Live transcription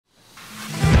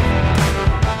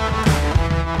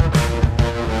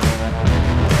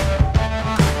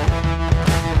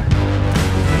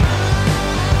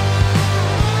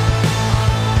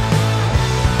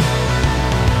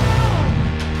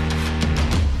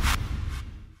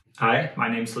Hi, my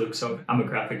name's Luc Sauve. I'm a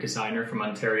graphic designer from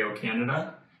Ontario,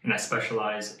 Canada, and I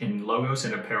specialize in logos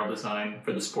and apparel design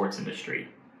for the sports industry.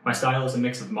 My style is a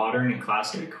mix of modern and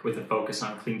classic with a focus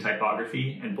on clean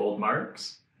typography and bold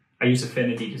marks. I use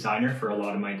Affinity Designer for a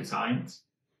lot of my designs.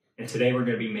 And today we're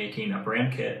going to be making a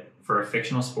brand kit for a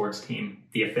fictional sports team,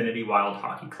 the Affinity Wild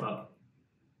Hockey Club.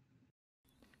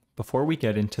 Before we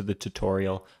get into the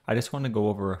tutorial, I just want to go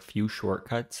over a few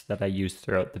shortcuts that I use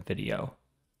throughout the video.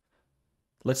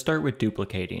 Let's start with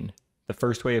duplicating. The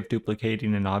first way of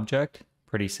duplicating an object,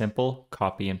 pretty simple,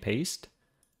 copy and paste.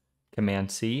 Command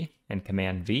C and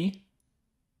Command V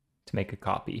to make a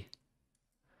copy.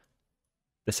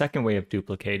 The second way of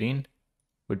duplicating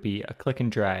would be a click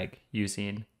and drag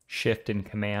using Shift and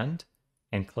Command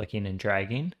and clicking and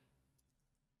dragging,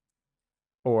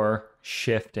 or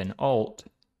Shift and Alt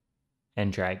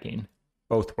and dragging.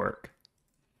 Both work.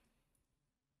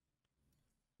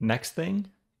 Next thing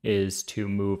is to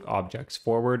move objects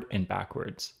forward and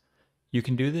backwards. You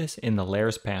can do this in the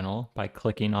layers panel by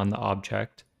clicking on the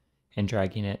object and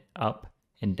dragging it up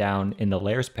and down in the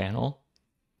layers panel.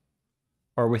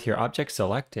 Or with your object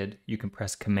selected, you can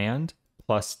press Command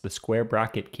plus the square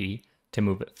bracket key to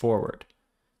move it forward.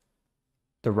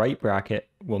 The right bracket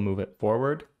will move it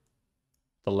forward.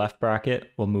 The left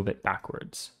bracket will move it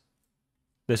backwards.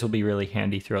 This will be really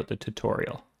handy throughout the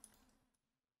tutorial.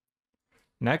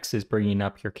 Next is bringing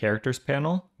up your characters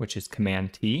panel, which is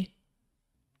Command T.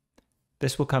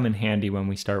 This will come in handy when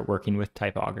we start working with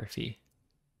typography.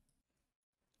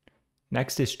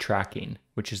 Next is tracking,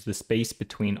 which is the space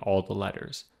between all the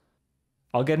letters.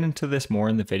 I'll get into this more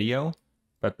in the video,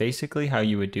 but basically how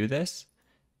you would do this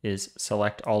is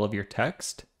select all of your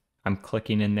text. I'm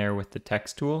clicking in there with the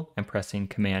text tool and pressing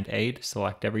Command A to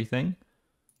select everything,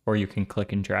 or you can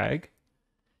click and drag.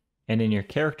 And in your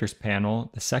characters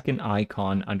panel, the second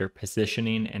icon under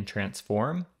positioning and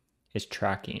transform is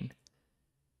tracking.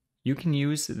 You can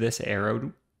use this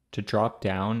arrow to drop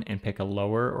down and pick a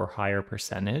lower or higher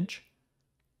percentage,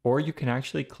 or you can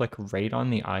actually click right on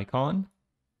the icon,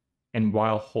 and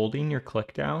while holding your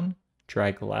click down,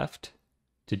 drag left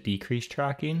to decrease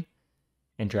tracking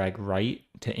and drag right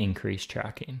to increase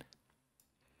tracking.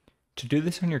 To do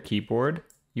this on your keyboard,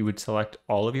 you would select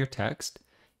all of your text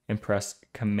and press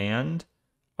Command,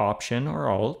 Option, or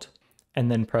Alt,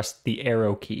 and then press the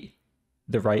arrow key.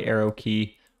 The right arrow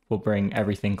key will bring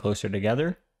everything closer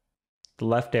together. The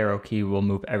left arrow key will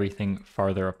move everything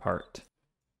farther apart.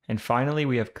 And finally,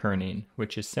 we have kerning,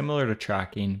 which is similar to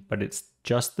tracking, but it's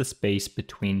just the space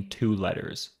between two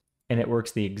letters. And it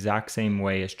works the exact same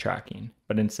way as tracking,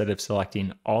 but instead of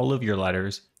selecting all of your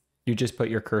letters, you just put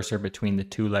your cursor between the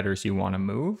two letters you want to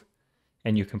move,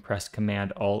 and you can press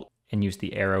Command Alt and use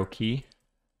the arrow key,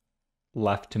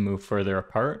 left to move further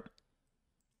apart,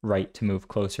 right to move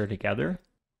closer together,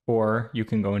 or you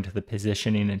can go into the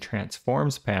positioning and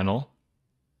transforms panel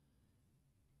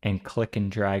and click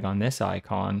and drag on this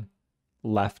icon,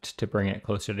 left to bring it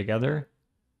closer together,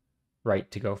 right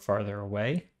to go farther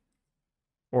away,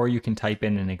 or you can type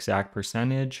in an exact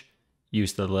percentage,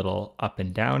 use the little up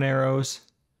and down arrows,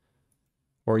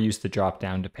 or use the drop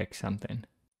down to pick something.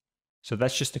 So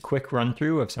that's just a quick run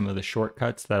through of some of the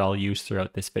shortcuts that I'll use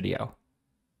throughout this video.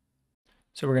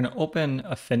 So we're going to open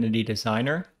Affinity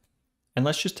Designer, and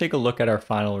let's just take a look at our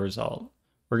final result.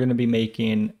 We're going to be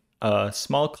making a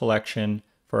small collection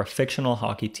for a fictional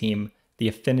hockey team, the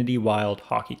Affinity Wild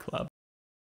Hockey Club.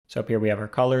 So up here we have our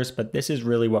colors, but this is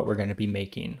really what we're going to be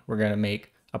making. We're going to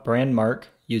make a brand mark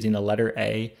using the letter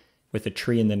A with a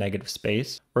tree in the negative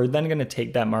space. We're then going to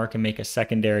take that mark and make a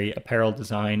secondary apparel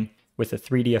design with a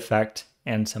 3D effect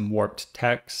and some warped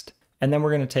text. And then we're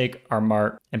going to take our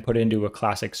mark and put it into a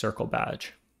classic circle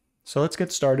badge. So let's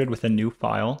get started with a new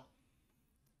file.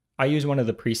 I use one of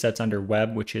the presets under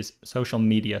web, which is social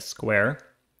media square.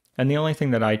 And the only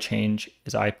thing that I change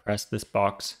is I press this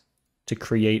box to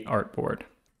create artboard.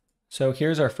 So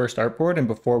here's our first artboard, and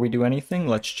before we do anything,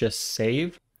 let's just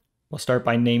save. We'll start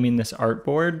by naming this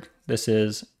artboard. This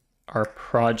is our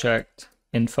project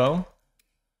info.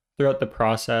 Throughout the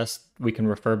process, we can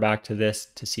refer back to this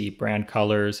to see brand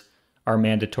colors, our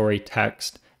mandatory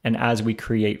text, and as we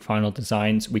create final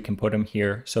designs, we can put them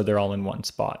here so they're all in one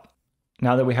spot.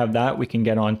 Now that we have that, we can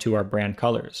get on to our brand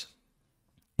colors.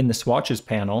 In the swatches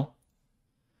panel,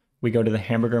 we go to the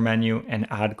hamburger menu and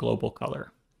add global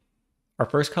color. Our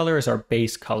first color is our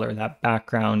base color, that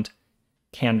background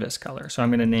canvas color. So I'm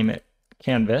going to name it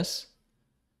canvas.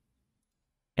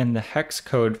 And the hex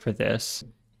code for this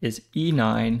is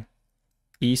E9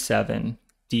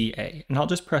 E7DA. And I'll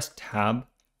just press tab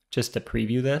just to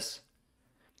preview this.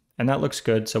 And that looks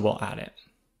good, so we'll add it.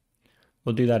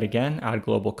 We'll do that again, add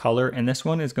global color, and this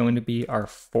one is going to be our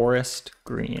forest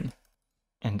green.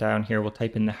 And down here, we'll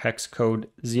type in the hex code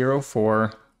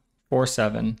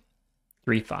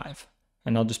 044735.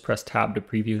 And I'll just press tab to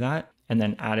preview that and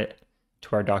then add it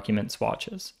to our document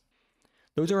swatches.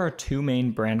 Those are our two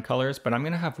main brand colors, but I'm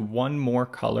going to have one more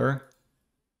color.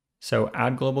 So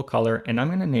add global color, and I'm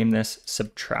going to name this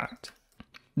subtract.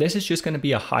 This is just going to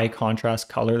be a high contrast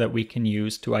color that we can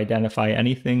use to identify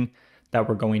anything that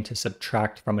we're going to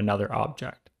subtract from another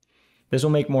object. This will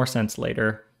make more sense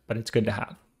later, but it's good to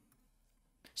have.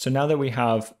 So now that we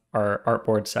have our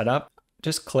artboard set up,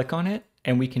 just click on it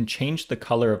and we can change the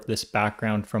color of this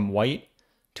background from white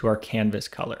to our canvas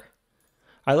color.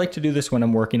 I like to do this when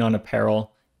I'm working on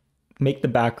apparel, make the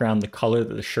background the color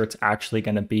that the shirt's actually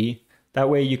going to be. That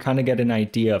way you kind of get an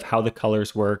idea of how the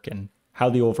colors work and how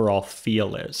the overall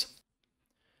feel is.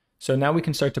 So now we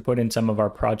can start to put in some of our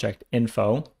project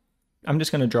info. I'm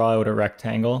just going to draw out a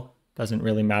rectangle, doesn't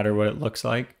really matter what it looks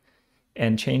like,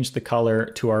 and change the color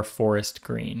to our forest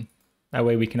green. That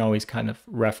way we can always kind of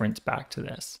reference back to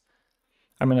this.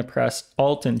 I'm going to press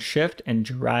Alt and Shift and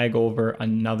drag over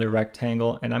another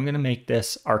rectangle, and I'm going to make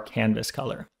this our canvas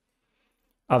color.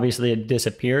 Obviously it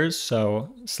disappears,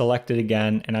 so select it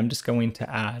again, and I'm just going to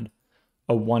add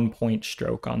a 1-point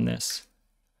stroke on this.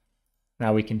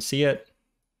 Now we can see it.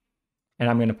 And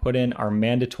I'm going to put in our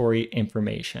mandatory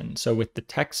information. So with the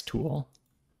text tool,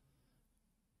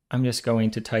 I'm just going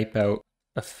to type out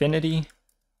Affinity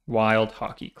Wild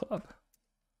Hockey Club.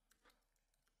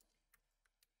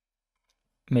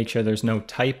 Make sure there's no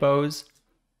typos,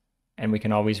 and we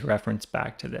can always reference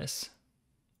back to this.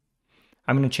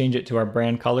 I'm going to change it to our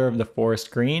brand color of the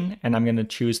forest green, and I'm going to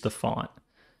choose the font.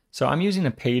 So I'm using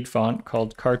a paid font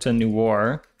called Carta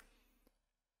Noir.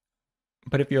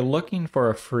 But if you're looking for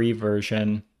a free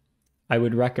version, I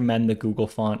would recommend the Google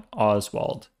font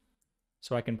Oswald.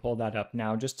 So I can pull that up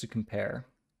now just to compare.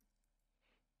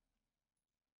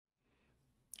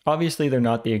 Obviously they're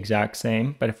not the exact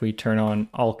same, but if we turn on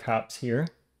all caps here,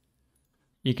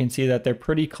 you can see that they're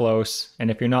pretty close. And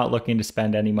if you're not looking to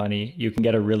spend any money, you can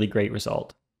get a really great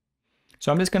result.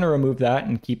 So I'm just going to remove that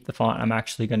and keep the font I'm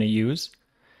actually going to use.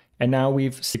 And now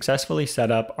we've successfully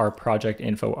set up our project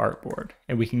info artboard,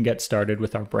 and we can get started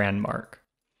with our brand mark.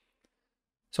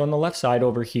 So on the left side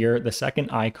over here, the second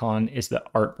icon is the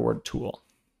artboard tool.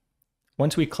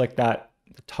 Once we click that,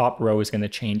 the top row is going to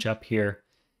change up here,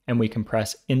 and we can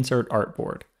press Insert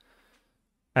Artboard.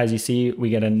 As you see, we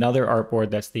get another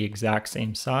artboard that's the exact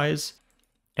same size,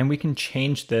 and we can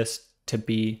change this to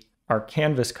be our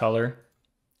canvas color,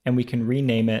 and we can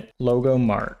rename it Logo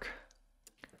Mark.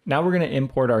 Now we're going to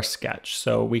import our sketch.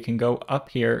 So we can go up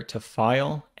here to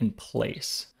File and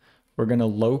Place. We're going to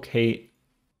locate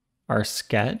our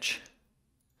sketch,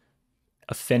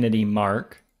 Affinity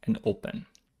Mark, and open.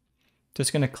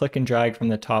 Just going to click and drag from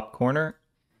the top corner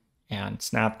and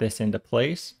snap this into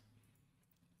place.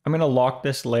 I'm going to lock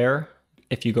this layer.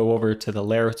 If you go over to the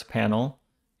layers panel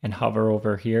and hover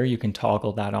over here, you can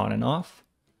toggle that on and off.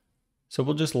 So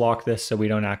we'll just lock this so we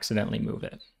don't accidentally move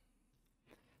it.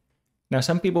 Now,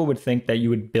 some people would think that you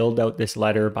would build out this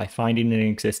letter by finding an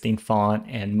existing font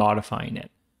and modifying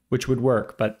it, which would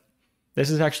work, but this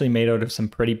is actually made out of some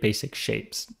pretty basic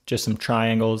shapes, just some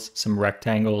triangles, some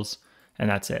rectangles, and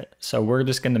that's it. So we're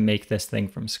just going to make this thing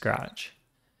from scratch.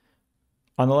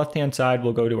 On the left-hand side,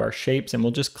 we'll go to our shapes and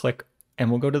we'll just click and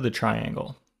we'll go to the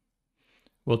triangle.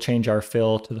 We'll change our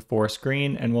fill to the forest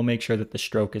green and we'll make sure that the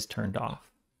stroke is turned off.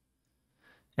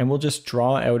 And we'll just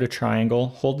draw out a triangle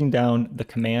holding down the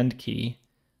Command key.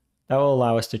 That will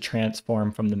allow us to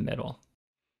transform from the middle.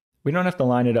 We don't have to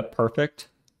line it up perfect,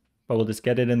 but we'll just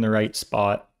get it in the right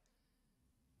spot.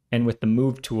 And with the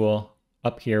Move tool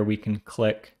up here, we can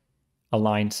click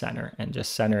Align Center and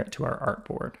just center it to our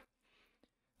artboard.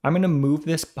 I'm going to move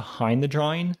this behind the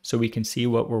drawing so we can see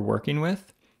what we're working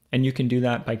with. And you can do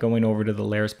that by going over to the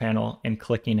Layers panel and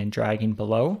clicking and dragging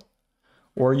below.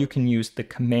 Or you can use the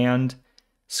Command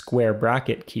square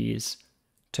bracket keys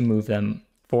to move them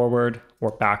forward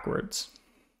or backwards.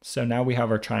 So now we have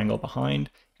our triangle behind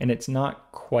and it's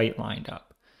not quite lined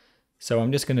up. So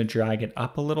I'm just going to drag it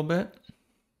up a little bit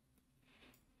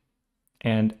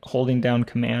and holding down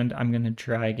Command, I'm going to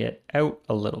drag it out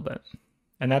a little bit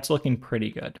and that's looking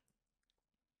pretty good.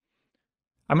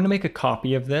 I'm going to make a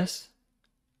copy of this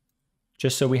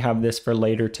just so we have this for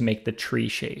later to make the tree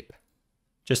shape,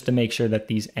 just to make sure that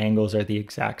these angles are the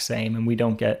exact same and we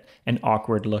don't get an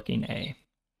awkward looking A.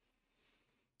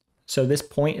 So this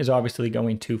point is obviously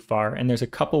going too far and there's a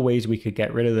couple ways we could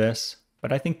get rid of this,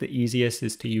 but I think the easiest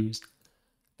is to use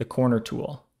the corner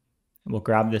tool. And we'll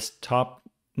grab this top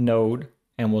node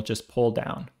and we'll just pull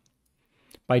down.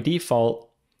 By default,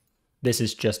 this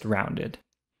is just rounded.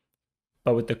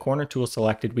 But with the corner tool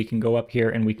selected, we can go up here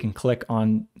and we can click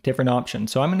on different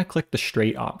options. So I'm going to click the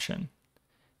straight option.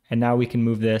 And now we can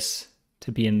move this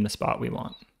to be in the spot we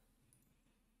want.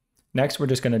 Next, we're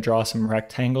just going to draw some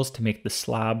rectangles to make the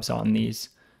slabs on these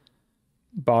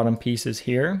bottom pieces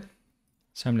here.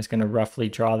 So I'm just going to roughly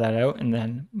draw that out and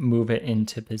then move it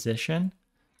into position.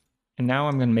 And now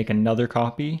I'm going to make another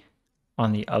copy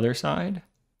on the other side.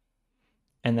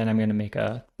 And then I'm going to make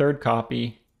a third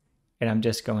copy, and I'm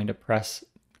just going to press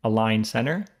align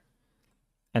center,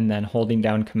 and then holding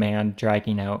down Command,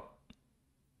 dragging out,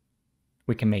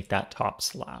 we can make that top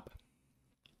slab.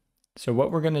 So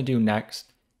what we're going to do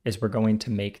next is we're going to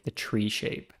make the tree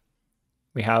shape.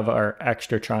 We have our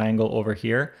extra triangle over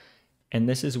here, and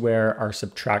this is where our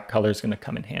subtract color is going to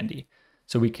come in handy.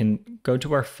 So we can go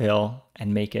to our fill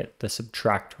and make it the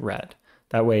subtract red.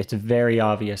 That way it's very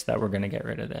obvious that we're going to get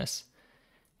rid of this.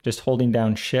 Just holding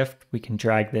down Shift, we can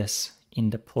drag this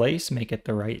into place, make it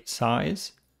the right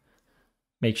size,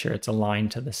 make sure it's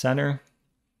aligned to the center,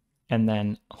 and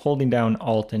then holding down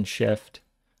Alt and Shift,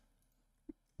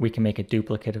 we can make a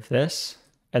duplicate of this.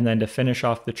 And then to finish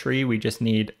off the tree, we just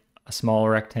need a small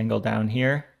rectangle down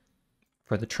here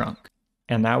for the trunk.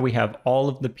 And now we have all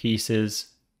of the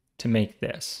pieces to make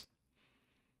this.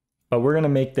 But we're going to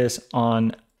make this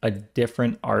on a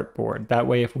different artboard. That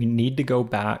way, if we need to go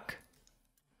back,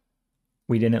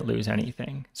 we didn't lose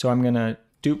anything. So I'm going to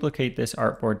duplicate this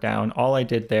artboard down. All I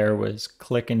did there was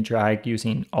click and drag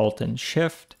using Alt and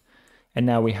Shift, and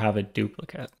now we have a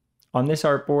duplicate. On this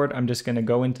artboard, I'm just going to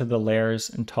go into the layers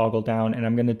and toggle down, and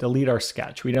I'm going to delete our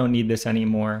sketch. We don't need this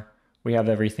anymore. We have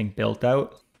everything built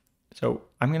out. So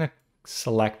I'm going to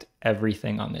select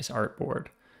everything on this artboard.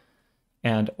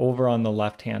 And over on the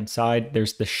left-hand side,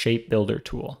 there's the Shape Builder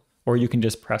tool, or you can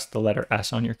just press the letter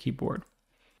S on your keyboard.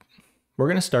 We're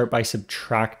going to start by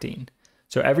subtracting.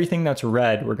 So everything that's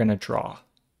red, we're going to draw.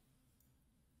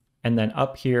 And then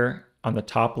up here on the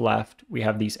top left, we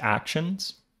have these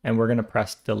actions, and we're going to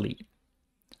press delete.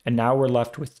 And now we're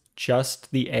left with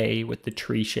just the A with the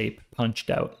tree shape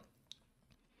punched out.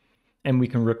 And we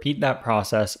can repeat that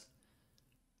process,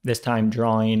 this time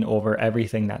drawing over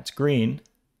everything that's green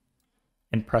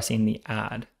and pressing the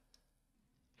add.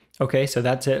 Okay, so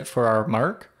that's it for our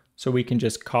mark. So we can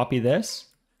just copy this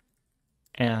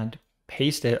and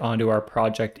paste it onto our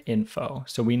project info.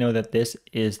 So we know that this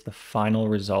is the final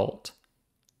result.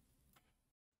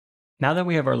 Now that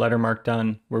we have our letter mark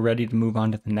done, we're ready to move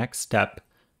on to the next step,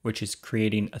 which is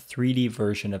creating a 3D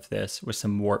version of this with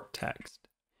some warp text.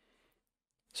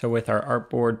 So with our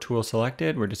artboard tool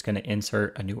selected, we're just going to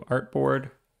insert a new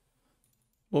artboard.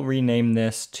 We'll rename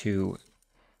this to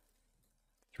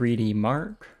 3D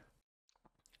Mark,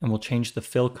 and we'll change the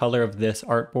fill color of this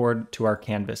artboard to our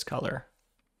canvas color.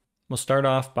 We'll start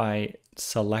off by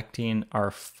selecting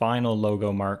our final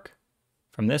logo mark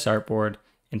from this artboard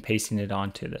and pasting it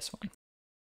onto this one.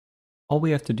 All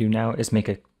we have to do now is make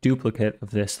a duplicate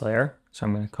of this layer. So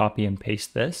I'm going to copy and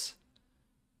paste this.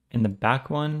 In the back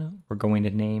one, we're going to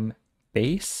name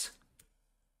base.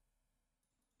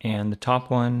 And the top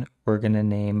one, we're going to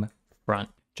name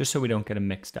front, just so we don't get them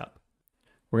mixed up.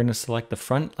 We're going to select the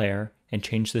front layer and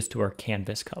change this to our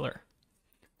canvas color.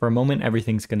 For a moment,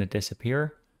 everything's going to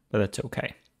disappear, but that's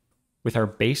okay. With our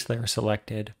base layer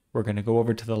selected, we're going to go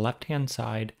over to the left-hand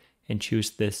side and choose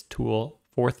this tool,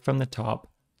 fourth from the top,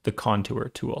 the contour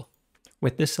tool.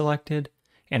 With this selected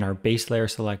and our base layer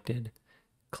selected,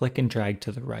 click and drag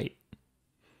to the right.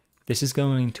 This is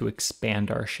going to expand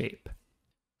our shape.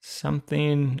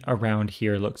 Something around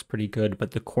here looks pretty good,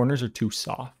 but the corners are too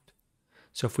soft.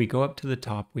 So if we go up to the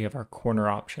top, we have our corner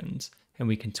options, and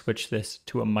we can switch this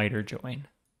to a miter join.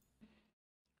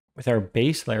 With our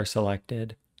base layer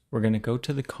selected, we're going to go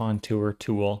to the contour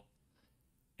tool,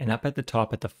 and up at the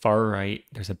top at the far right,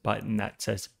 there's a button that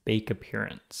says Bake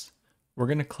Appearance. We're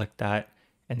going to click that,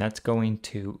 and that's going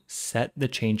to set the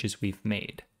changes we've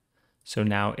made. So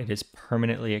now it is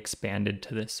permanently expanded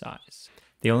to this size.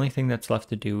 The only thing that's left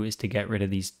to do is to get rid of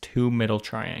these two middle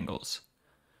triangles.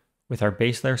 With our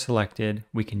base layer selected,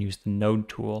 we can use the node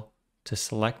tool to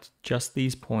select just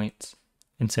these points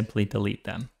and simply delete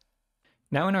them.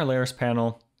 Now in our layers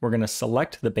panel, we're going to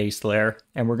select the base layer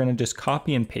and we're going to just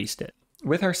copy and paste it.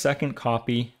 With our second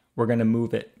copy, we're going to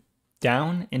move it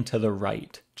down and to the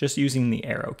right, just using the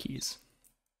arrow keys.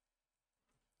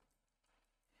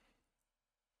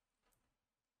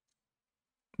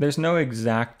 There's no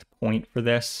exact point for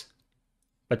this,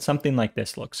 but something like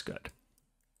this looks good.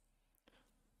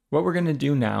 What we're going to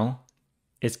do now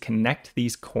is connect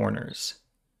these corners,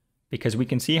 because we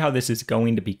can see how this is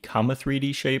going to become a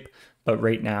 3D shape. but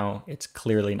right now it's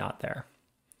clearly not there.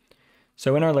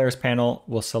 So in our layers panel,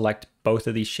 we'll select both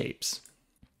of these shapes.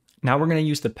 Now we're going to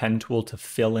use the pen tool to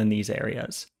fill in these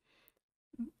areas.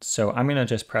 So I'm going to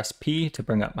just press P to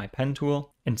bring up my pen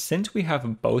tool. And since we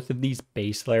have both of these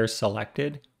base layers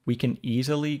selected, we can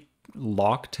easily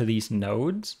lock to these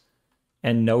nodes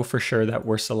and know for sure that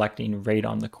we're selecting right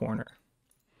on the corner.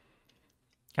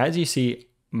 As you see,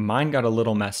 mine got a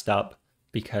little messed up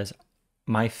because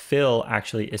my fill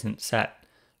actually isn't set.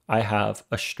 I have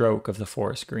a stroke of the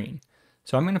forest green.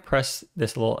 So I'm going to press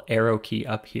this little arrow key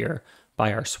up here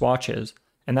by our swatches,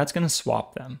 and that's going to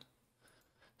swap them.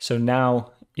 So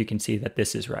now you can see that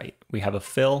this is right. We have a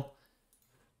fill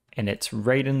and it's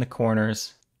right in the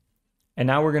corners. And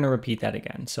now we're going to repeat that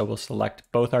again. So we'll select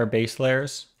both our base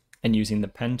layers, and using the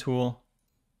pen tool,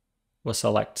 we'll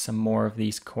select some more of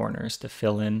these corners to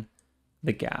fill in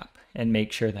the gap and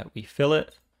make sure that we fill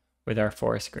it with our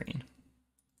forest green.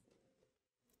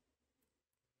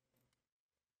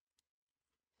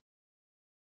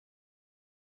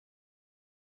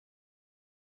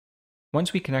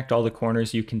 Once we connect all the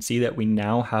corners, you can see that we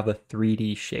now have a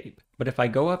 3D shape. But if I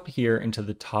go up here into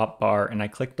the top bar and I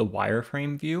click the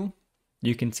wireframe view,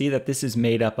 you can see that this is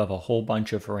made up of a whole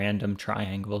bunch of random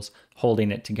triangles holding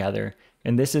it together.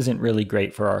 And this isn't really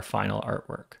great for our final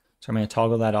artwork. So I'm going to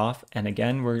toggle that off. And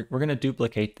again, we're going to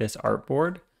duplicate this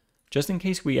artboard just in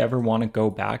case we ever want to go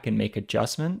back and make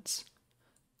adjustments.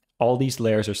 All these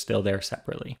layers are still there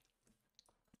separately.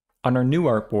 On our new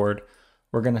artboard,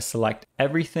 we're going to select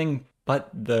everything but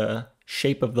the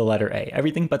shape of the letter A,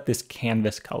 everything but this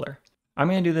canvas color. I'm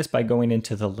going to do this by going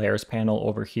into the layers panel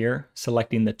over here,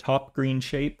 selecting the top green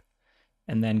shape,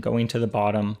 and then going to the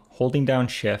bottom, holding down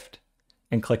Shift,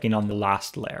 and clicking on the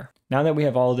last layer. Now that we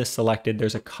have all of this selected,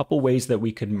 there's a couple ways that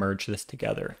we could merge this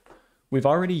together. We've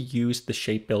already used the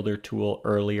Shape Builder tool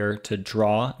earlier to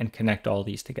draw and connect all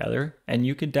these together, and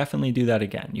you could definitely do that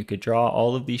again. You could draw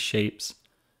all of these shapes,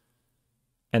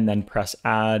 and then press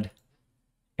Add,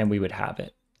 and we would have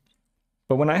it.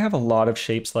 But when I have a lot of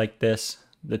shapes like this,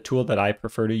 the tool that I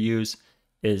prefer to use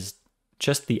is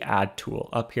just the Add tool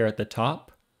up here at the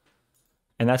top,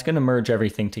 and that's going to merge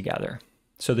everything together.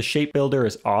 So the Shape Builder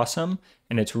is awesome,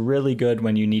 and it's really good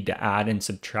when you need to add and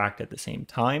subtract at the same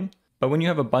time. But when you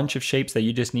have a bunch of shapes that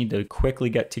you just need to quickly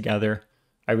get together,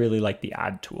 I really like the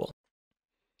Add tool.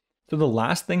 So the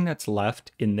last thing that's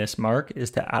left in this mark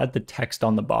is to add the text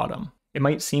on the bottom. It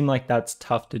might seem like that's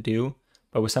tough to do,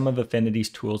 but with some of Affinity's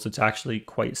tools, it's actually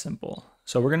quite simple.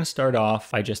 So we're going to start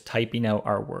off by just typing out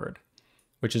our word,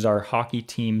 which is our hockey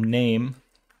team name,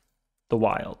 the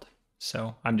Wild.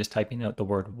 So I'm just typing out the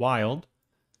word Wild.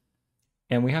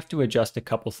 And we have to adjust a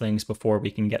couple things before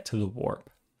we can get to the warp.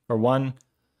 For one,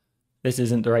 this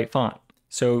isn't the right font.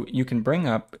 So you can bring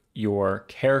up your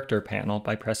character panel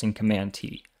by pressing Command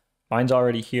T. Mine's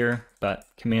already here, but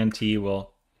Command T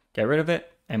will get rid of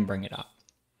it and bring it up.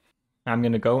 I'm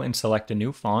going to go and select a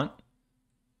new font,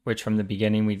 which from the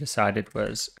beginning we decided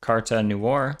was Carta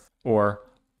Noir or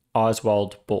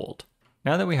Oswald Bold.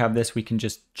 Now that we have this, we can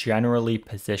just generally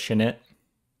position it.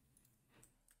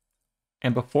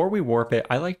 And before we warp it,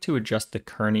 I like to adjust the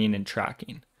kerning and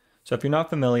tracking. So if you're not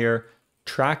familiar,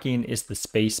 tracking is the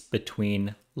space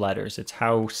between letters. It's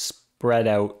how spread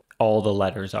out all the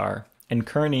letters are. And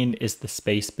kerning is the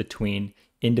space between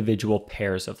individual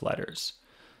pairs of letters.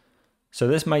 So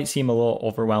this might seem a little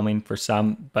overwhelming for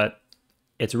some, but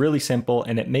it's really simple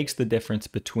and it makes the difference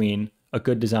between a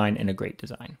good design and a great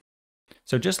design.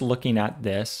 So just looking at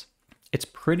this, it's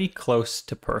pretty close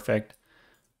to perfect,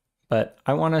 but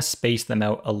I want to space them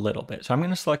out a little bit. So I'm going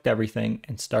to select everything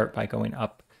and start by going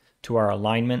up to our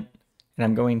alignment, and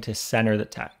I'm going to center the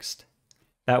text.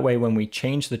 That way, when we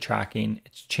change the tracking,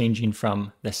 it's changing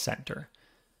from the center.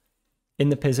 In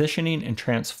the positioning and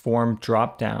transform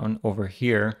drop down over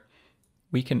here,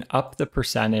 we can up the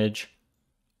percentage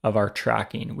of our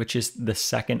tracking, which is the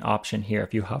second option here.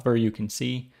 If you hover, you can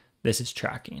see this is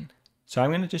tracking. So I'm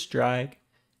going to just drag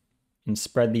and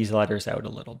spread these letters out a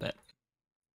little bit.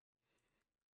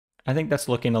 I think that's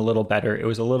looking a little better. It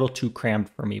was a little too crammed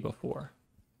for me before.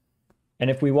 And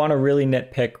if we want to really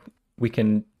nitpick, we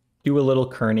can do a little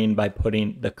kerning by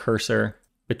putting the cursor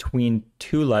between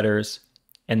two letters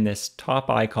and this top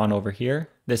icon over here.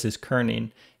 This is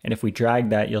kerning. And if we drag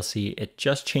that, you'll see it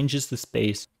just changes the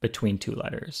space between two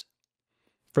letters.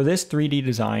 For this 3D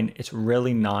design, it's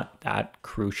really not that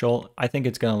crucial. I think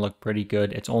it's going to look pretty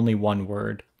good. It's only one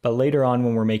word. But later on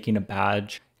when we're making a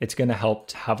badge, it's going to help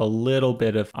to have a little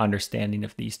bit of understanding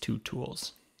of these two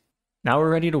tools. Now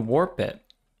we're ready to warp it.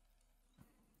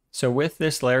 So with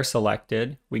this layer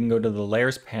selected, we can go to the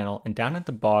layers panel, and down at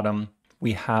the bottom,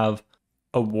 we have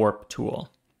a warp tool.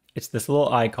 It's this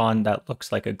little icon that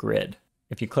looks like a grid.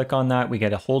 If you click on that, we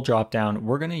get a whole drop down.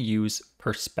 We're going to use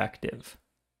perspective.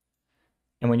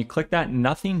 And when you click that,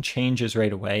 nothing changes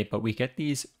right away, but we get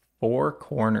these 4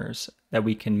 corners that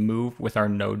we can move with our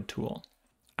node tool.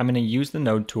 I'm going to use the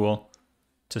node tool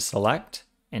to select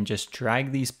and just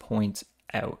drag these points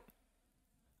out.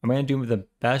 I'm going to do the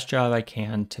best job I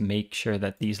can to make sure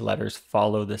that these letters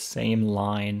follow the same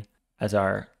line as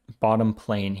our bottom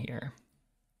plane here.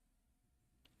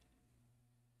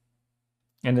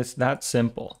 And it's that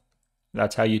simple.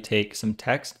 That's how you take some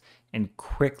text and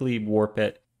quickly warp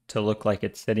it to look like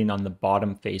it's sitting on the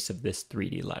bottom face of this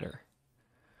 3D letter.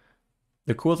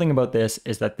 The cool thing about this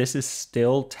is that this is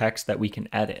still text that we can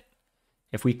edit.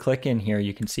 If we click in here,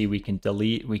 you can see we can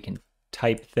delete, we can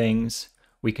type things,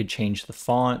 we could change the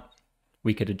font,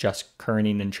 we could adjust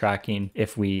kerning and tracking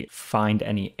if we find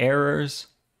any errors.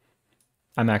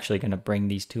 I'm actually going to bring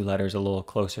these 2 letters a little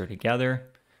closer together.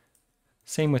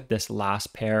 Same with this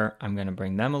last pair, I'm going to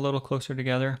bring them a little closer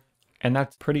together. And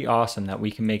that's pretty awesome that we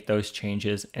can make those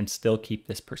changes and still keep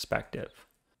this perspective.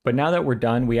 But now that we're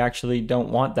done, we actually don't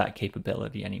want that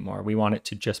capability anymore. We want it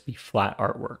to just be flat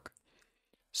artwork.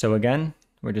 So again,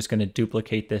 we're just going to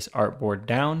duplicate this artboard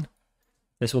down.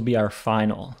 This will be our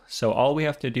final. So all we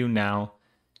have to do now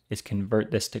is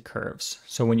convert this to curves.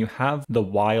 So when you have the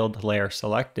wild layer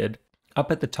selected,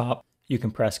 up at the top, you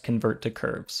can press convert to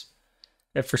curves.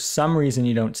 If for some reason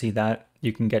you don't see that,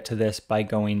 you can get to this by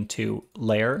going to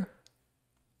layer,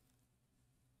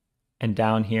 and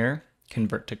down here,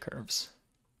 convert to curves.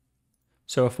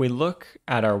 So if we look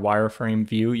at our wireframe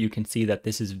view, you can see that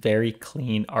this is very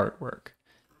clean artwork.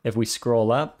 If we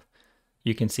scroll up,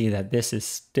 you can see that this is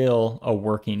still a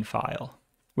working file,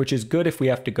 which is good if we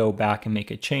have to go back and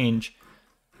make a change,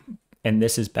 and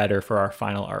this is better for our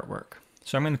final artwork.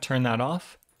 So I'm going to turn that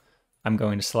off. I'm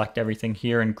going to select everything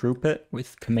here and group it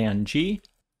with Command G,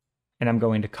 and I'm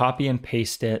going to copy and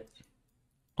paste it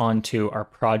onto our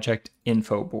project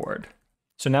info board.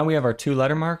 So now we have our 2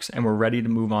 letter marks and we're ready to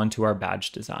move on to our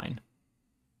badge design.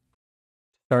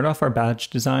 To start off our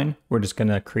badge design, we're just going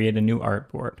to create a new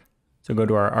artboard. So go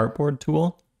to our artboard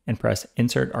tool and press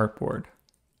Insert Artboard.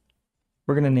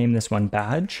 We're going to name this one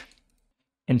Badge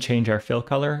and change our fill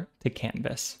color to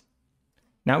Canvas.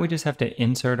 Now we just have to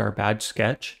insert our badge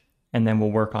sketch, and then we'll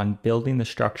work on building the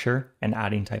structure and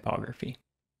adding typography.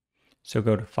 So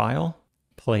go to File,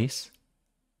 Place,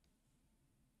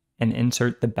 and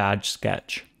insert the badge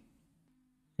sketch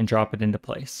and drop it into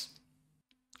place.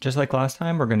 Just like last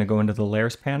time, we're going to go into the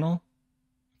Layers panel,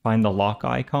 find the lock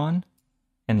icon,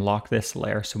 and lock this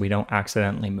layer so we don't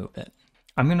accidentally move it.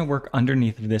 I'm going to work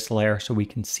underneath of this layer so we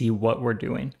can see what we're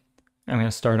doing. I'm going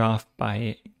to start off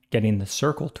by getting the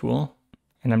circle tool,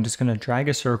 and I'm just going to drag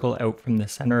a circle out from the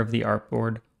center of the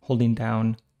artboard, holding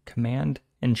down Command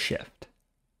and Shift.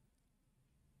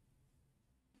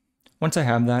 Once I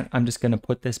have that, I'm just going to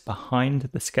put this behind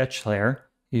the sketch layer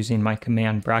using my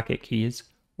Command bracket keys,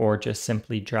 or just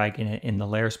simply dragging it in the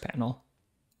Layers panel.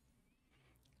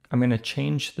 I'm going to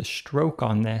change the stroke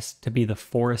on this to be the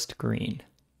forest green.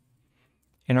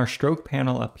 In our stroke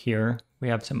panel up here, we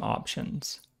have some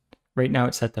options. Right now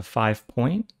it's set to 5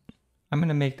 point. I'm going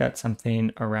to make that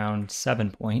something around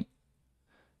 7 point.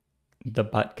 The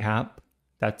butt cap,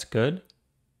 that's good.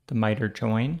 The miter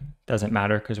join, doesn't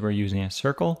matter because we're using a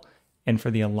circle. And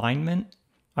for the alignment,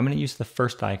 I'm going to use the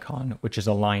first icon, which is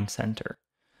align center.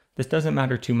 This doesn't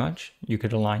matter too much. You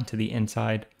could align to the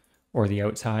inside or the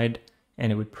outside,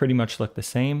 and it would pretty much look the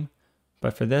same.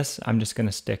 But for this, I'm just going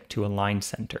to stick to align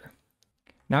center.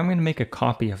 Now I'm going to make a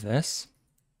copy of this.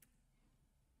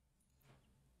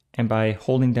 And by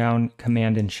holding down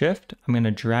Command and Shift, I'm going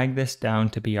to drag this down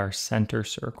to be our center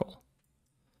circle.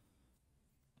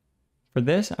 For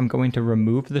this, I'm going to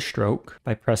remove the stroke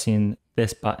by pressing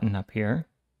this button up here.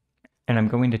 And I'm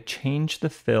going to change the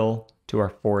fill to our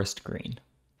forest green.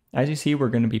 As you see, we're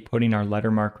going to be putting our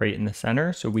letter mark right in the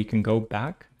center, so we can go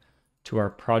back to our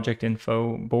project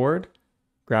info board,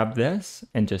 grab this,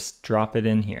 and just drop it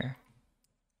in here.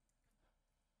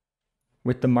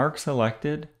 With the mark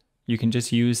selected, you can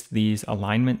just use these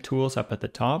alignment tools up at the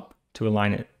top to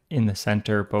align it in the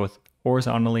center both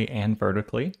horizontally and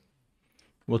vertically.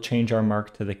 We'll change our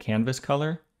mark to the canvas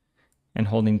color, and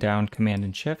holding down Command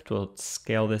and Shift will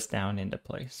scale this down into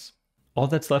place. All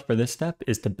that's left for this step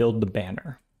is to build the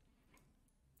banner.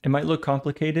 It might look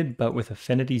complicated, but with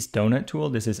Affinity's donut tool,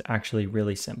 this is actually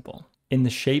really simple. In the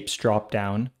shapes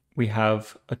dropdown, we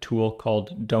have a tool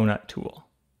called Donut Tool.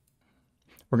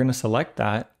 We're going to select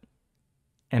that,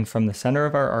 and from the center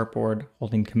of our artboard,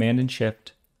 holding Command and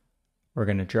Shift, we're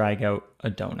going to drag out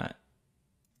a donut.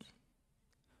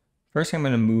 First, I'm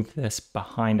going to move this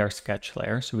behind our sketch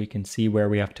layer so we can see where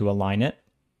we have to align it.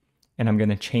 And I'm going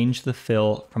to change the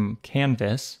fill from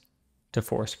canvas to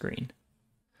forest green.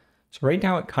 So right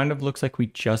now it kind of looks like we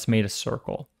just made a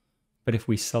circle. But if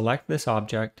we select this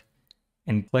object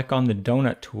and click on the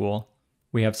donut tool,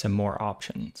 we have some more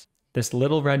options. This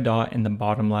little red dot in the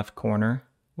bottom left corner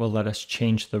will let us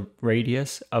change the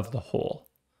radius of the hole.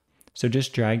 So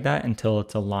just drag that until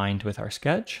it's aligned with our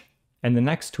sketch. And the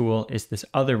next tool is this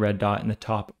other red dot in the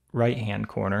top right hand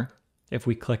corner. If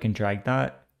we click and drag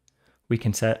that, we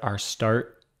can set our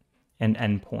start and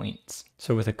end points.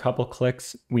 So with a couple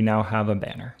clicks, we now have a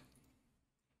banner.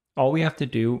 All we have to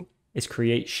do is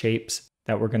create shapes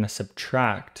that we're going to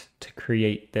subtract to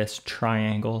create this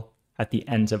triangle at the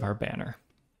ends of our banner.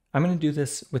 I'm going to do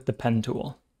this with the pen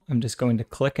tool. I'm just going to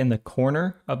click in the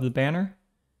corner of the banner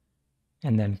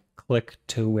and then click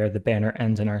to where the banner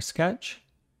ends in our sketch.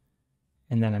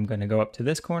 And then I'm going to go up to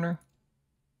this corner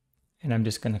and I'm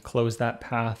just going to close that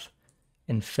path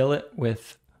and fill it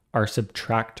with our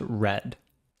subtract red.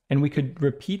 And we could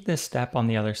repeat this step on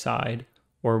the other side,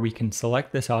 or we can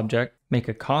select this object, make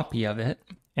a copy of it,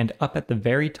 and up at the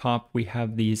very top we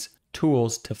have these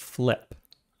tools to flip.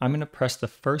 I'm going to press the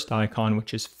first icon,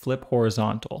 which is flip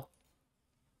horizontal.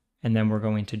 And then we're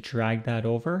going to drag that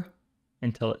over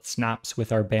until it snaps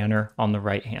with our banner on the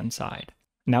right hand side.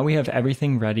 Now we have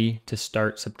everything ready to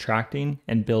start subtracting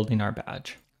and building our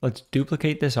badge. Let's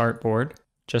duplicate this artboard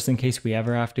just in case we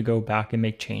ever have to go back and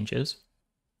make changes.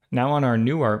 Now on our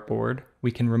new artboard,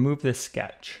 we can remove this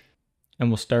sketch and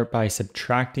we'll start by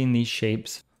subtracting these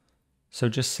shapes. So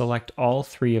just select all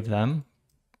three of them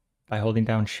by holding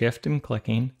down Shift and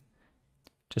clicking.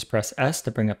 Just press S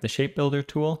to bring up the shape builder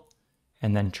tool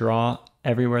and then draw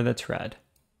everywhere that's red.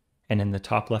 And in the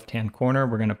top left hand corner,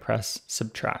 we're going to press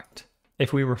subtract.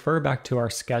 If we refer back to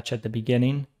our sketch at the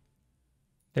beginning,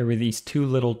 there were these two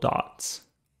little dots.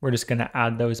 We're just going to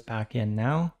add those back in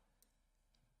now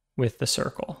with the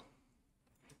circle.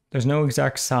 There's no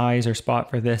exact size or spot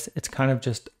for this. It's kind of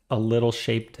just a little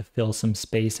shape to fill some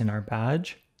space in our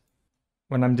badge.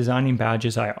 When I'm designing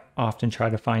badges, I often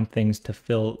try to find things to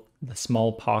fill the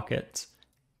small pockets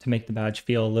to make the badge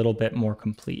feel a little bit more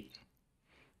complete.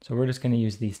 So we're just going to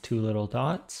use these two little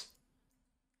dots.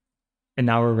 And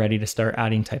now we're ready to start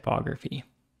adding typography.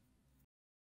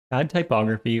 To add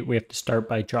typography, we have to start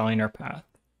by drawing our path.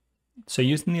 So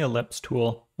using the ellipse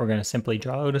tool, we're going to simply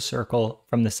draw out a circle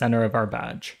from the center of our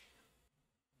badge.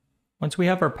 Once we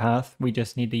have our path, we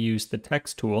just need to use the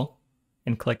text tool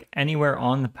and click anywhere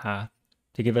on the path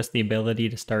to give us the ability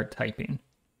to start typing.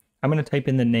 I'm going to type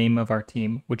in the name of our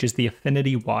team, which is the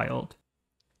Affinity Wild.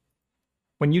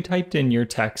 When you typed in your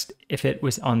text, if it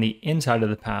was on the inside of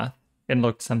the path and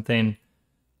looked something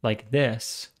like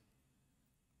this,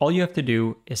 all you have to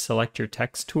do is select your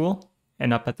text tool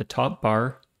and up at the top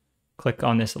bar, click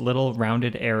on this little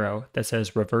rounded arrow that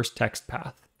says reverse text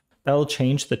path. That will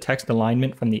change the text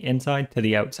alignment from the inside to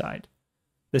the outside.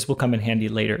 This will come in handy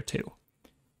later too.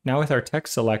 Now with our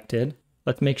text selected,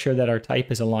 let's make sure that our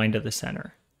type is aligned to the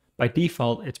center. By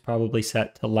default, it's probably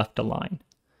set to left align.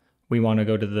 We want to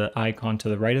go to the icon to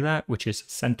the right of that, which is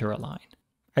center align.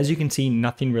 As you can see,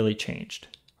 nothing really changed.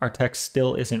 Our text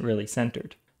still isn't really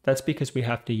centered. That's because we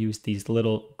have to use these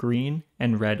little green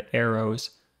and red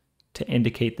arrows to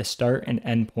indicate the start and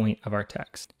end point of our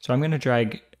text. So I'm going to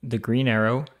drag the green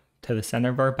arrow to the center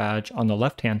of our badge on the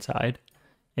left-hand side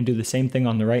and do the same thing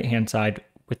on the right-hand side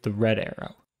with the red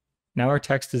arrow. Now our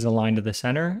text is aligned to the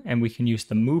center and we can use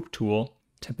the move tool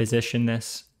to position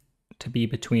this to be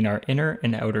between our inner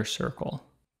and outer circle.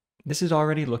 This is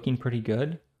already looking pretty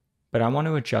good, but I want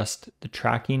to adjust the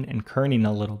tracking and kerning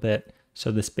a little bit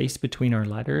so the space between our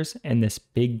letters and this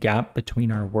big gap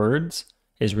between our words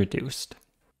is reduced.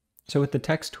 So with the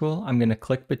text tool, I'm going to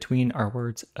click between our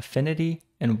words Affinity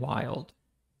and Wild.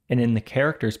 And in the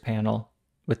characters panel,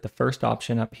 with the first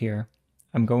option up here,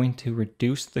 I'm going to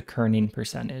reduce the kerning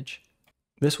percentage.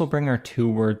 This will bring our two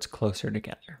words closer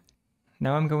together.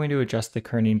 Now I'm going to adjust the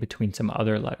kerning between some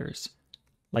other letters,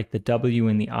 like the W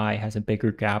and the I has a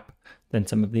bigger gap than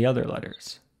some of the other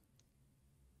letters.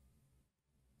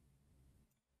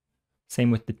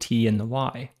 Same with the T and the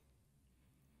Y.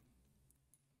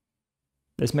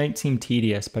 This might seem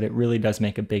tedious, but it really does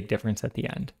make a big difference at the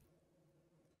end.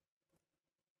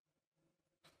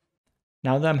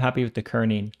 Now that I'm happy with the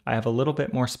kerning, I have a little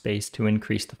bit more space to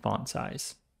increase the font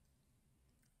size.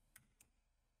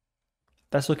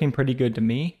 That's looking pretty good to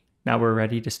me. Now we're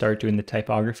ready to start doing the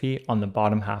typography on the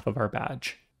bottom half of our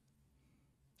badge.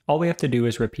 All we have to do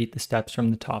is repeat the steps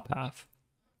from the top half.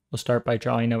 We'll start by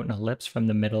drawing out an ellipse from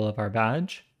the middle of our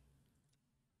badge.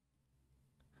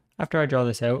 After I draw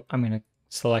this out, I'm going to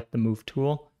select the Move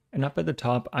tool, and up at the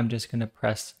top, I'm just going to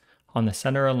press on the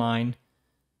center align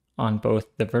on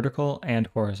both the vertical and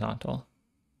horizontal,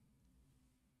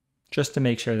 just to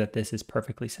make sure that this is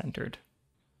perfectly centered.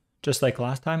 Just like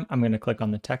last time, I'm going to click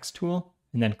on the text tool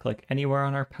and then click anywhere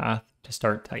on our path to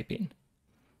start typing.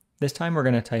 This time we're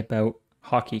going to type out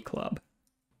Hockey Club.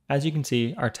 As you can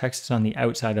see, our text is on the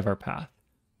outside of our path,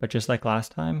 but just like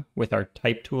last time, with our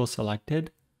type tool selected,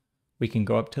 we can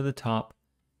go up to the top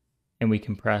and we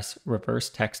can press reverse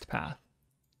text path.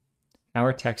 Now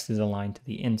our text is aligned to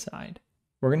the inside.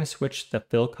 We're going to switch the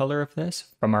fill color of this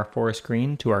from our forest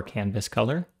green to our canvas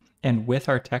color. And with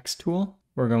our text tool,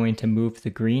 we're going to move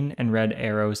the green and red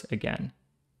arrows again,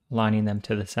 aligning them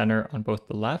to the center on both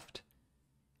the left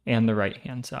and the right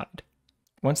hand side.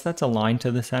 Once that's aligned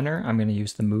to the center, I'm going to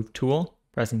use the Move tool,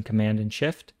 pressing Command and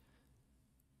Shift,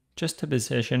 just to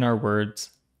position our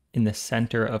words in the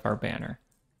center of our banner.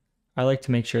 I like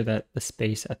to make sure that the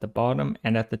space at the bottom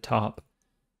and at the top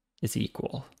is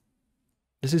equal.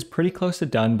 This is pretty close to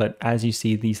done, but as you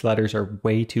see, these letters are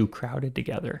way too crowded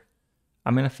together.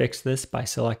 I'm going to fix this by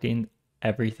selecting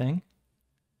everything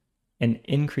and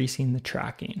increasing the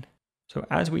tracking. So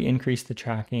as we increase the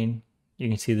tracking, you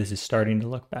can see this is starting to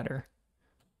look better.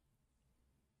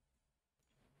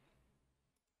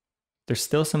 There's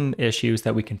still some issues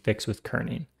that we can fix with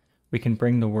kerning. We can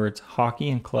bring the words hockey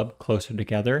and club closer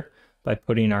together by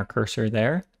putting our cursor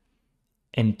there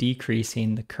and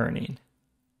decreasing the kerning.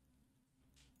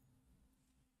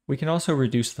 We can also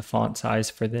reduce the font size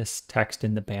for this text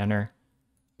in the banner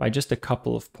by just a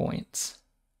couple of points.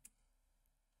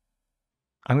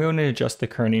 I'm going to adjust the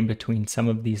kerning between some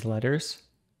of these letters.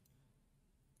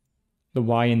 The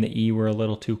Y and the E were a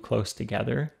little too close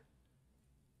together.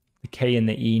 The K and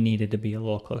the E needed to be a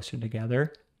little closer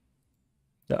together.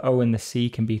 The O and the C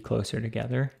can be closer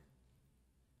together.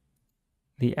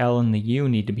 The L and the U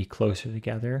need to be closer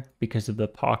together because of the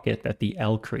pocket that the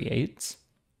L creates.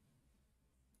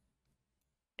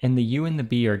 And the U and the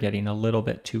B are getting a little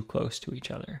bit too close to each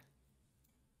other.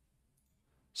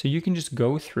 So you can just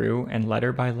go through and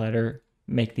letter by letter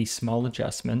make these small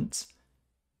adjustments,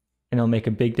 and it'll make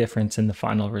a big difference in the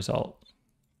final result.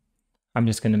 I'm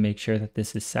just going to make sure that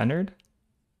this is centered.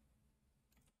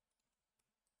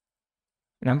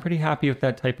 And I'm pretty happy with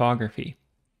that typography.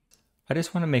 I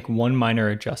just want to make one minor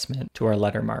adjustment to our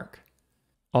lettermark.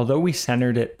 Although we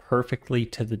centered it perfectly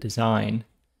to the design,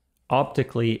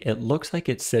 optically it looks like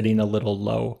it's sitting a little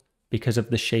low because of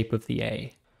the shape of the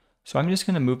A. So I'm just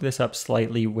going to move this up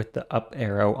slightly with the up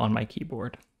arrow on my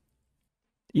keyboard.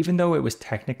 Even though it was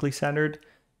technically centered,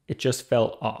 it just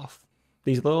fell off.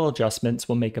 These little adjustments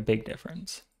will make a big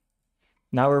difference.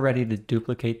 Now we're ready to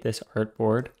duplicate this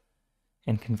artboard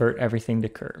and convert everything to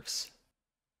curves.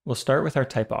 We'll start with our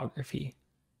typography.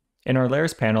 In our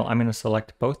layers panel, I'm going to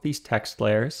select both these text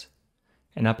layers,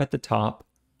 and up at the top,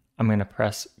 I'm going to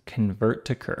press Convert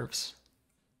to Curves.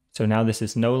 So now this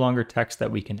is no longer text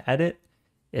that we can edit,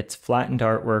 it's flattened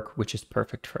artwork, which is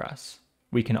perfect for us.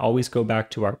 We can always go back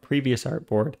to our previous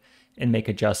artboard and make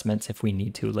adjustments if we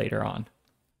need to later on.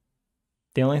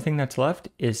 The only thing that's left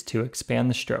is to expand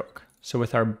the stroke. So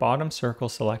with our bottom circle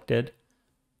selected,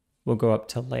 we'll go up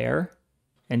to Layer,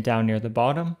 and down near the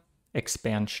bottom,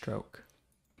 Expand Stroke.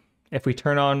 If we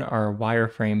turn on our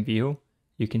wireframe view,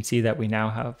 you can see that we now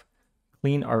have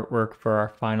clean artwork for our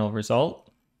final result.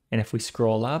 And if we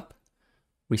scroll up,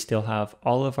 we still have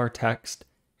all of our text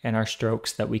and our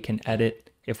strokes that we can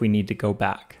edit if we need to go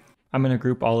back. I'm going to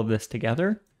group all of this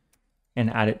together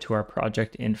and add it to our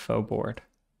project info board.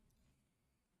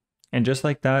 And just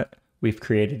like that, we've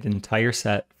created an entire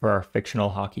set for our fictional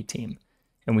hockey team.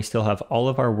 And we still have all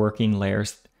of our working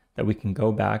layers that we can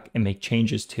go back and make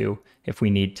changes to if we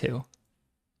need to.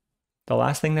 The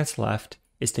last thing that's left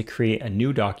is to create a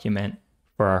new document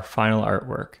for our final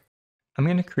artwork. I'm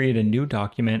going to create a new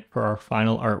document for our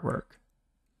final artwork.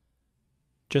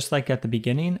 Just like at the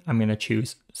beginning, I'm going to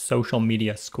choose Social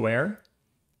Media Square,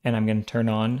 and I'm going to turn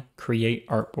on Create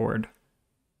Artboard.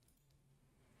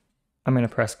 I'm going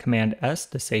to press Command S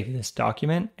to save this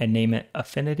document and name it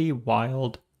Affinity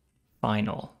Wild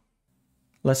Final.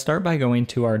 Let's start by going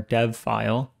to our dev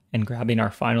file and grabbing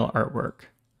our final artwork.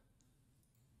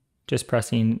 Just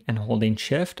pressing and holding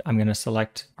Shift, I'm going to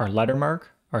select our lettermark,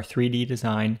 our 3D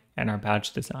design, and our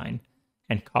badge design,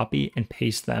 and copy and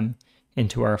paste them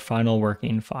into our final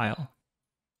working file.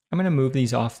 I'm going to move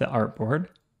these off the artboard.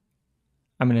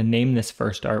 I'm going to name this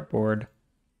first artboard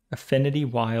Affinity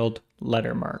Wild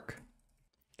Lettermark.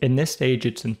 In this stage,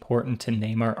 it's important to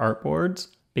name our artboards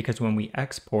because when we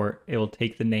export, it will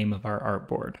take the name of our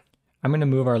artboard. I'm going to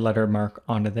move our lettermark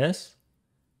onto this,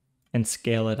 and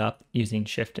scale it up using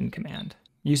Shift and Command.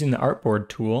 Using the Artboard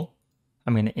tool,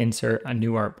 I'm going to insert a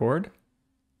new artboard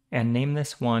and name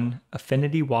this one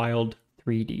Affinity Wild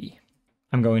 3D.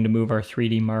 I'm going to move our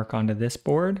 3D mark onto this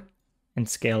board and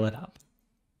scale it up.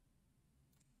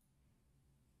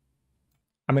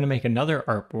 I'm going to make another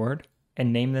artboard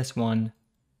and name this one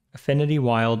Affinity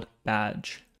Wild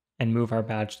Badge and move our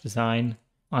badge design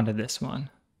onto this one.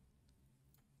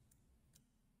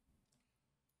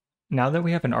 Now that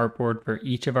we have an artboard for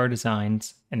each of our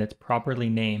designs and it's properly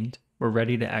named, we're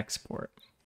ready to export.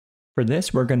 For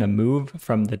this, we're going to move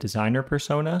from the designer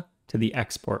persona to the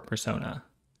export persona.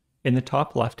 In the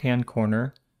top left-hand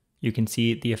corner, you can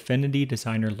see the Affinity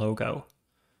Designer logo.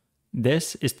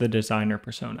 This is the designer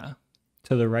persona.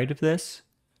 To the right of this,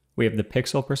 we have the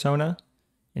pixel persona,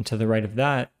 and to the right of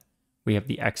that, we have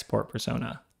the export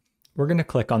persona. We're going to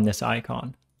click on this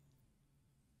icon.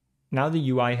 Now the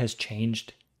UI has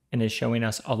changed and is showing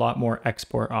us a lot more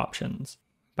export options.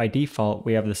 By default,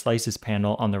 we have the slices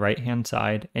panel on the right-hand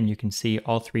side, and you can see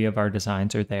all three of our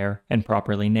designs are there and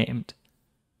properly named.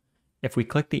 If we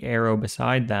click the arrow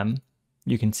beside them,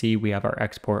 you can see we have our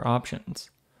export options.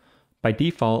 By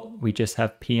default, we just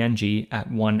have PNG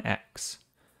at 1x.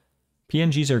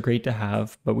 PNGs are great to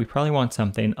have, but we probably want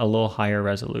something a little higher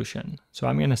resolution. So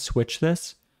I'm going to switch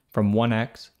this from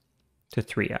 1x to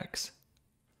 3x.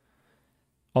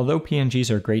 Although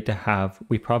PNGs are great to have,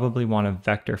 we probably want a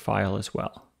vector file as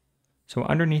well. So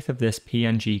underneath of this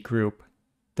PNG group,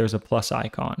 there's a plus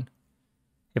icon.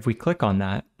 If we click on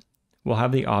that, we'll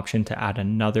have the option to add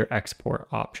another export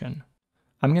option.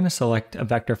 I'm going to select a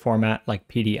vector format like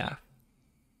PDF.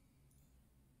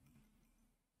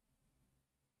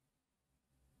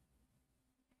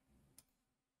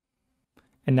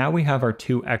 And now we have our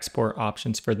two export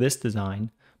options for this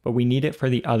design, but we need it for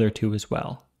the other two as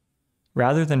well.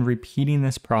 Rather than repeating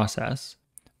this process,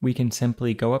 we can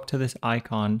simply go up to this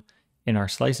icon in our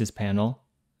slices panel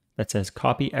that says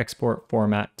copy export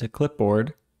format to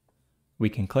clipboard. We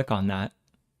can click on that.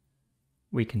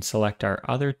 We can select our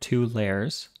other two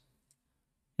layers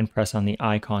and press on the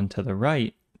icon to the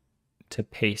right to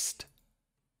paste.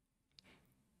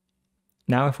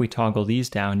 Now if we toggle these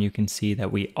down, you can see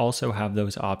that we also have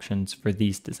those options for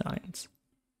these designs.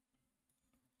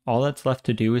 All that's left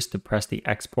to do is to press the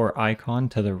export icon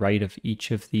to the right of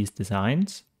each of these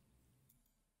designs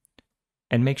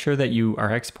and make sure that you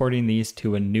are exporting these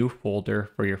to a new folder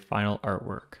for your final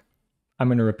artwork. I'm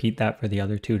going to repeat that for the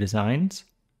other two designs.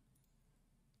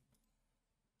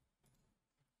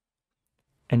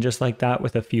 And just like that,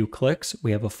 with a few clicks,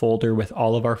 we have a folder with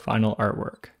all of our final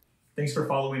artwork. Thanks for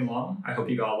following along. I hope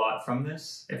you got a lot from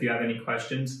this. If you have any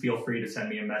questions, feel free to send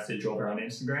me a message over on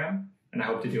Instagram, and I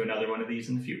hope to do another one of these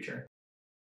in the future.